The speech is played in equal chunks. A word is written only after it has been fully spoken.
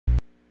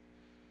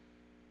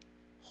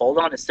hold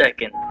on a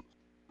second.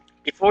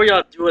 Before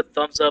y'all do a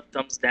thumbs up,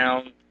 thumbs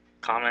down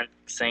comment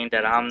saying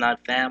that I'm not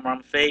fam or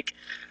I'm fake,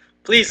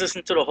 please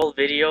listen to the whole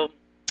video.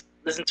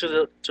 Listen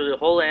to the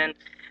whole end,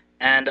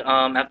 and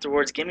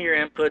afterwards, give me your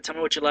input. Tell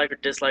me what you like or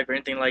dislike or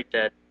anything like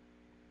that.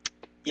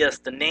 Yes,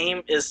 the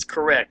name is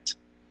correct.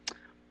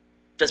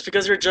 Just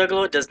because you're a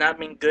juggalo does not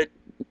mean good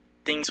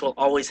things will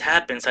always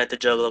happen inside the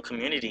juggalo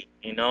community.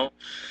 You know.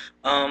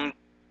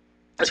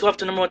 Let's go up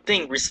to number one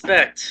thing: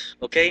 respect.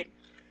 Okay.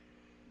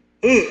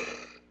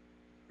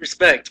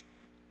 Respect.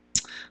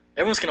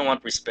 Everyone's gonna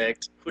want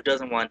respect. Who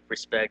doesn't want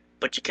respect?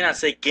 But you cannot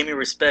say, give me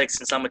respect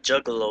since I'm a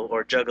juggalo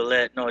or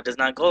juggalette. No, it does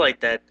not go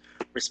like that.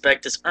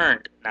 Respect is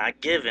earned, not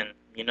given,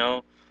 you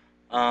know?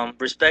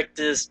 Respect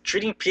is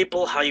treating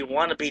people how you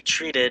want to be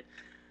treated.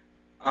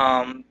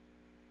 And,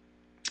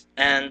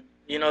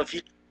 you know, if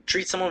you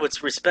treat someone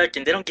with respect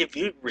and they don't give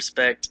you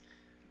respect,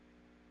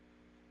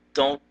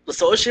 don't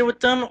associate with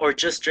them or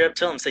just straight up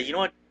tell them, say, you know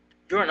what,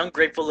 you're an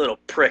ungrateful little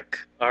prick,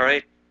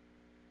 alright?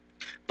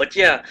 But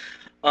yeah,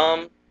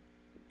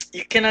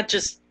 you cannot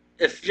just,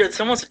 if you're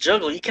someone's a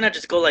juggler, you cannot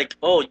just go like,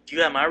 oh, you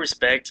have my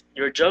respect.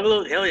 You're a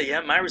juggalo? Hell yeah, you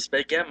have my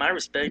respect. You have my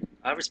respect.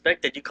 I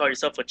respect that you call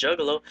yourself a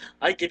juggalo.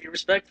 I give you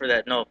respect for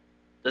that. No,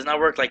 does not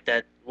work like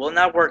that. Will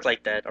not work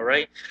like that,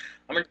 alright?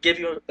 I'm going to give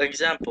you an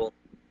example.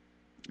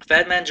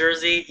 Fat Man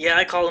Jersey, yeah,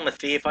 I call him a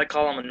thief. I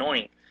call him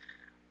annoying.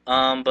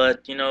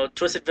 But, you know,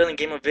 Twisted Villain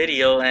gave him a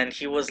video, and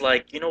he was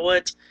like, you know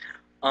what?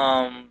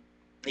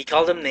 He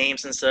called him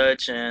names and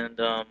such, and,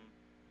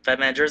 Fat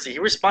Man Jersey, he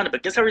responded,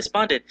 but guess how he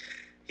responded?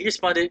 He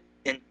responded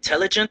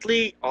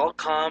intelligently, all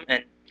calm,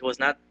 and he was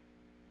not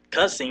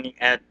cussing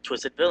at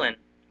Twisted Villain.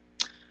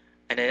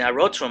 And then I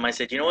wrote to him, I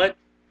said, you know what?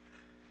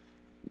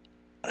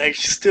 I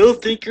still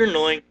think you're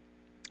annoying.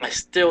 I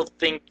still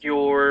think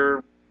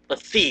you're a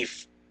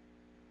thief.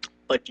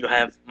 But you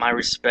have my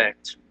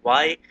respect.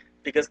 Why?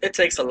 Because it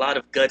takes a lot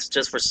of guts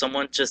just for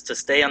someone just to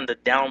stay on the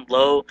down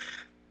low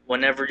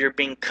whenever you're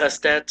being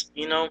cussed at,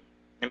 you know,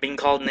 and being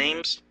called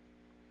names.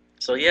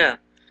 So yeah.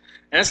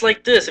 And it's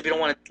like this, if you don't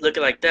want to look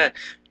at it like that.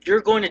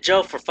 You're going to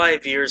jail for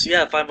 5 years, you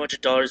have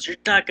 $500, you're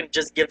not going to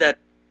just give that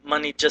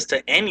money just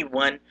to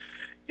anyone.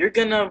 You're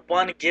going to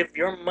want to give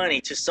your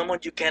money to someone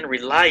you can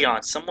rely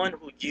on, someone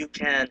who you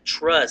can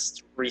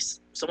trust,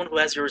 someone who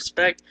has your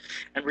respect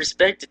and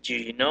respected you,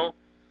 you know?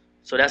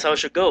 So that's how it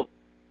should go.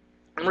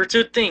 Number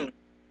two thing,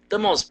 the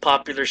most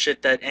popular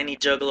shit that any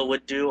juggalo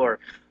would do, or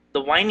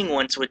the whining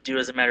ones would do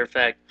as a matter of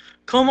fact.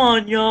 Come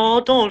on,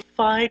 y'all, don't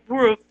fight,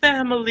 we're a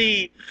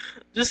family.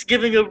 Just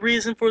giving a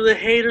reason for the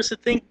haters to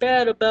think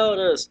bad about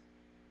us.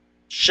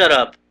 Shut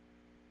up.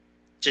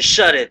 Just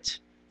shut it.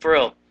 For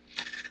real.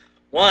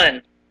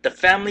 One, the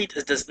family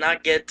does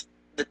not get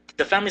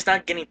the family's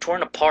not getting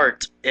torn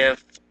apart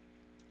if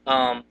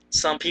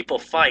some people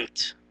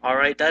fight.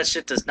 Alright? That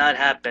shit does not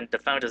happen. The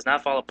family does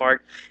not fall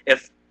apart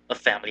if a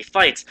family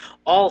fights.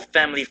 All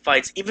family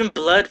fights, even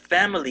blood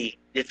family,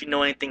 if you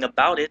know anything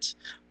about it.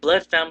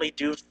 Blood family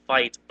do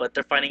fight, but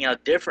they're finding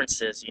out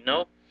differences, you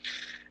know?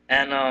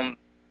 And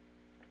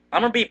I'm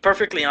gonna be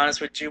perfectly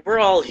honest with you. We're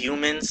all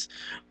humans.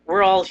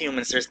 We're all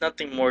humans. There's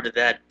nothing more to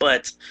that.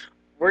 But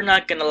we're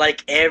not gonna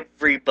like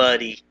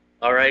everybody.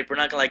 All right, we're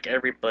not gonna like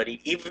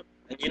everybody. Even,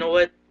 you know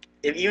what?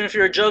 Even if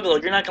you're a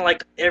juggalo, you're not gonna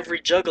like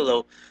every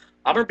juggalo.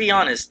 I'm gonna be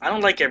honest. I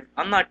don't like.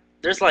 I'm not.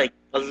 There's like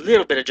a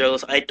little bit of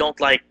juggalos I don't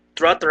like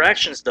throughout their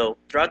actions, though.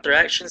 Throughout their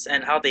actions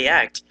and how they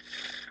act.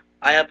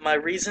 I have my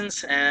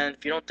reasons, and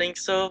if you don't think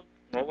so,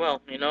 oh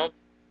well, you know.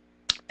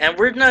 And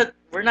we're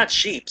not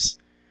sheeps.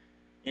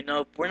 You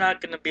know, we're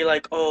not gonna be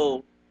like,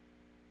 oh,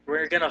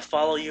 we're gonna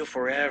follow you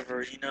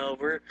forever. You know,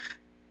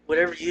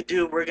 whatever you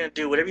do, we're gonna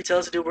do. Whatever you tell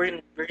us to do, we're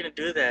gonna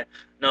do that.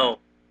 No,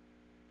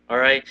 all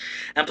right.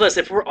 And plus,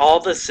 if we're all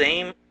the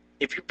same,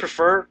 if you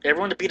prefer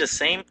everyone to be the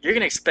same, you're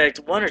gonna expect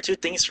one or two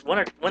things,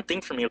 one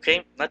thing from me.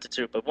 Okay, not the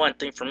two, but one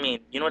thing from me.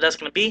 You know what that's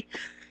gonna be?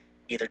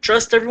 Either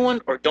trust everyone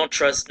or don't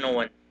trust no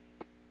one.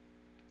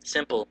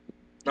 Simple.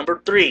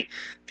 Number three,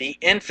 the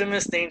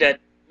infamous thing that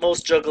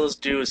most jugglers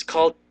do is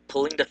called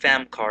pulling the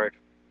fam card.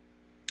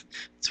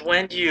 It's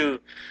when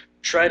you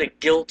try to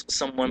guilt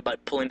someone by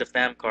pulling the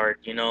fam card,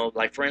 you know,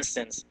 like for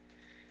instance,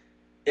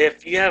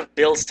 if you have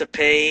bills to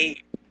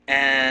pay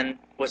and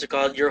what's it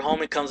called, your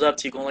homie comes up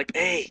to you going like,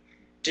 hey,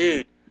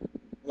 dude,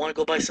 wanna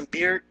go buy some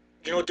beer?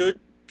 You know, dude,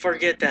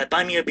 forget that.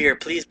 Buy me a beer,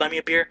 please, buy me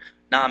a beer.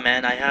 Nah,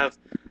 man, I have,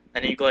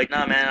 and then you go like,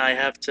 nah, man, I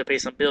have to pay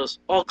some bills.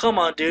 Oh, come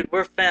on, dude,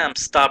 we're fam.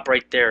 Stop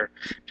right there.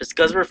 Just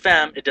because we're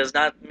fam, it does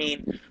not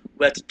mean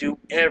we have to do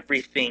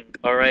everything,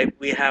 alright?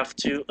 We have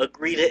to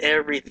agree to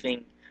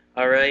everything.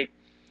 Alright?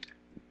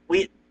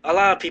 A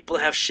lot of people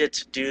have shit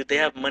to do. They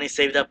have money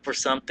saved up for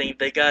something.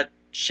 They got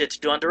shit to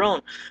do on their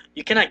own.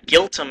 You cannot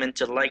guilt them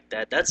into like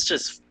that. That's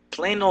just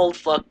plain old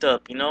fucked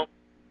up, you know?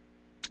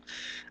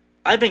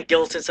 I've been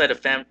guilted inside a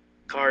fam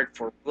card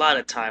for a lot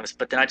of times,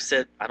 but then I just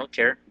said, I don't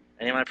care.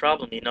 That ain't my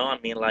problem, you know? I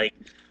mean, like,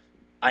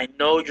 I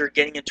know you're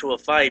getting into a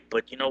fight,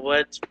 but you know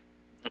what?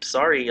 I'm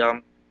sorry,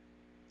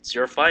 it's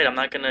your fight. I'm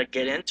not gonna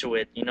get into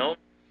it, you know?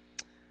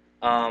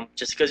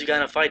 Just because you got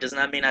in a fight does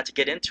not mean I have to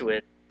get into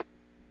it.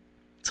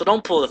 So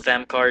don't pull the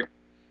fam card.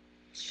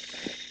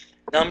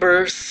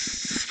 Number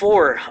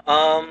 4.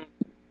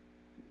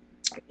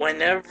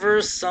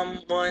 Whenever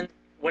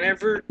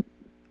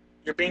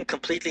you're being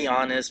completely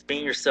honest,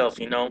 being yourself,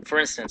 for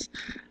instance,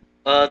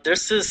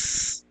 there's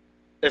this,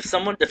 if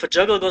a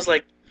juggler goes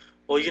like,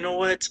 well, you know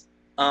what,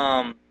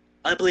 I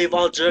believe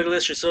all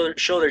jugglers should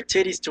show their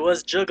titties to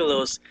us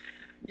juggalos,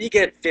 you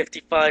get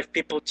 55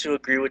 people to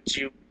agree with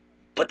you.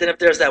 But then if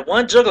there's that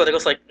one juggler that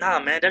goes like, nah,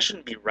 man, that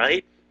shouldn't be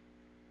right.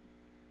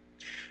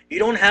 You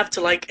don't have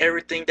to like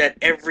everything that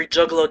every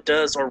juggalo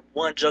does or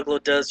one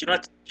juggalo does. You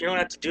don't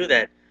have to do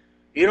that.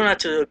 You don't have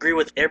to agree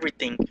with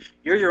everything.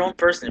 You're your own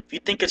person. If you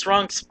think it's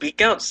wrong,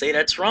 speak out. Say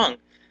that's wrong.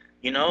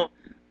 You know,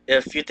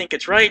 if you think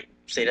it's right,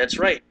 say that's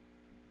right.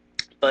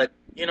 But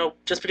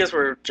just because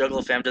we're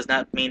Juggalo fam does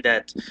not mean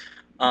that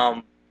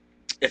um,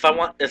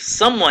 if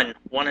someone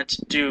wanted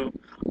to do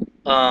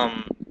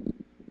um,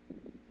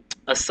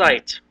 a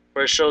site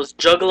where it shows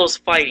Juggalos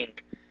fighting,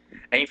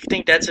 and if you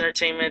think that's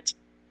entertainment,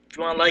 if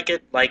you want to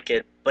like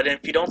it. But if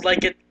you don't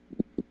like it,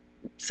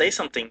 say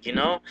something.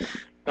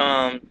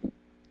 Um,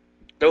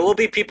 there will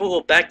be people who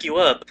will back you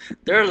up.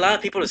 There are a lot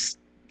of people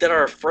that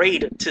are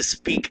afraid to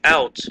speak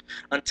out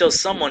until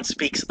someone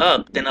speaks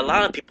up. Then a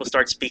lot of people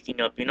start speaking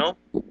up.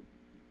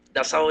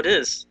 That's how it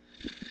is.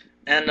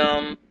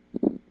 And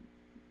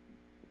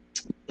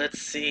let's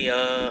see.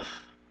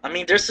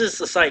 There's this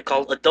a site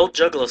called Adult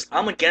Juggalos.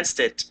 I'm against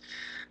it.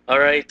 All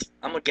right,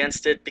 I'm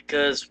against it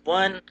because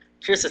one.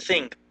 Here's the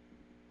thing.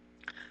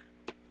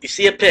 You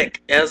see a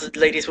pic as the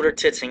ladies with her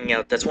tits hanging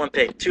out. That's one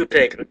pic. Two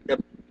pic.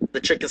 The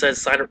chick is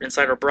inside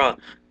her bra.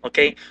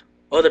 Okay.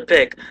 Other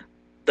pic.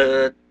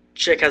 The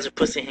chick has her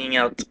pussy hanging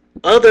out.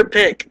 Other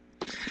pic.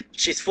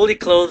 She's fully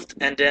clothed,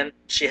 and then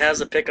she has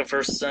a pic of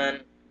her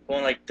son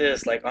going like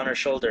this, like on her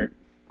shoulder.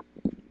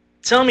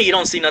 Tell me you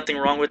don't see nothing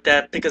wrong with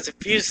that, because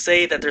if you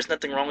say that there's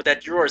nothing wrong with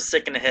that, you are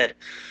sick in the head.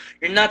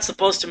 You're not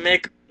supposed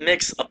to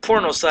mix a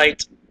porno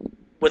site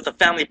with a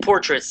family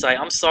portrait site.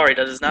 I'm sorry,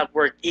 that does not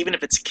work, even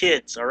if it's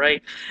kids,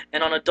 alright?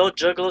 And on Adult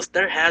Juggalos,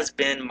 there has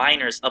been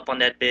minors up on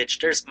that bitch.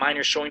 There's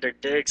minors showing their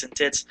dicks and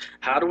tits.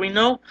 How do we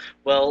know?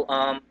 Well,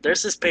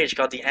 there's this page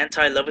called the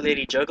Anti-Lovely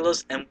Lady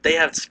Juggalos, and they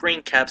have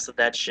screen caps of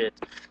that shit.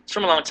 It's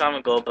from a long time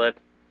ago, but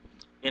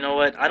you know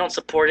what? I don't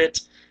support it.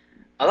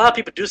 A lot of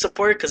people do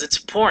support it because it's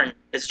porn.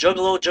 It's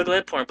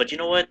juggalette porn, but you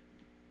know what?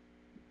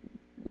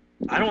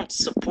 I don't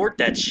support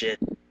that shit.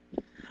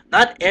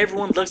 Not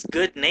everyone looks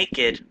good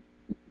naked.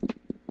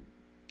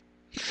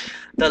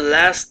 The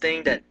last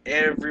thing that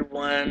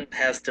everyone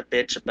has to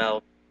bitch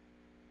about,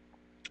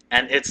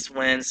 and it's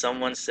when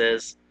someone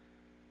says,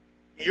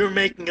 you're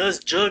making us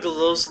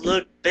juggalos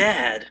look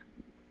bad.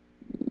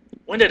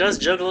 When did us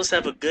juggalos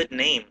have a good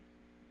name?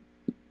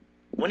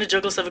 When did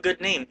juggalos have a good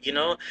name?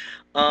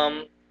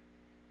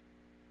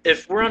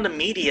 If we're on the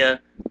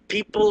media,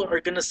 people are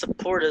not gonna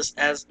support us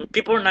as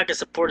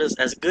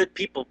good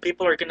people.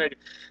 People are gonna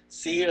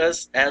see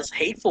us as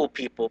hateful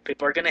people.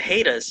 People are gonna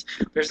hate us.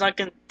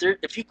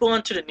 If you go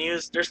onto the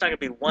news, there's not gonna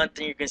be one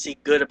thing you're gonna see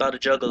good about a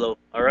juggalo.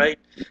 All right.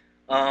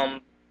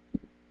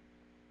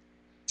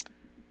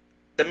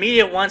 The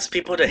media wants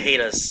people to hate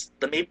us.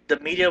 The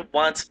media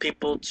wants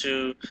people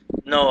to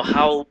know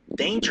how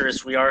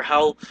dangerous we are,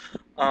 how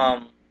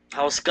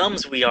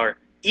scums we are.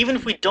 Even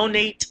if we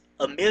donate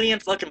 $1 million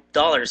fucking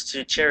dollars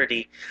to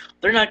charity,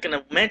 they're not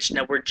gonna mention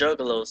that we're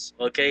juggalos,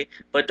 okay?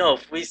 But no,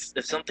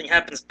 if something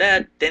happens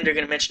bad, then they're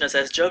gonna mention us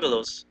as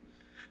juggalos.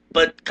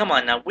 But come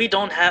on now,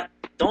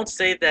 don't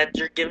say that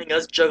you're giving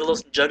us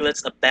juggalos and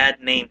juggalettes a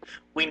bad name.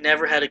 We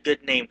never had a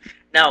good name.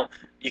 Now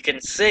you can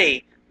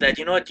say that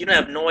you don't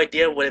have no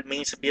idea what it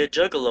means to be a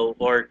juggalo,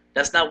 or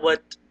that's not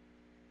what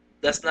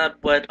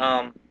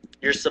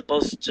you're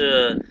supposed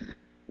to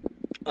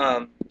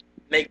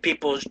make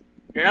people.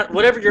 You're not,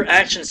 whatever your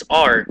actions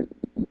are.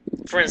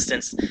 For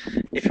instance,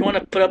 if you want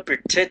to put up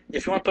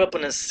if you want to put up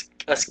a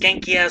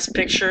skanky ass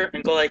picture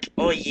and go like,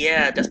 oh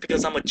yeah, that's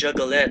because I'm a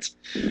juggalette.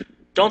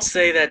 Don't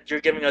say that you're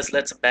giving us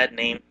let's a bad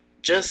name.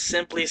 Just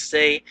simply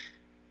say,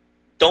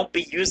 don't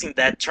be using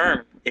that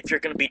term if you're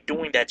gonna be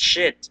doing that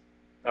shit.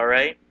 All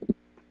right.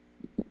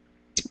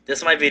 This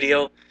is my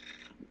video.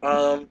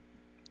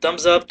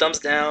 Thumbs up, thumbs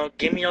down.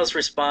 Give me y'all's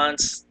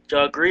response. Do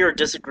you agree or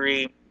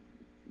disagree?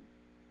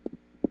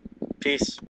 Peace.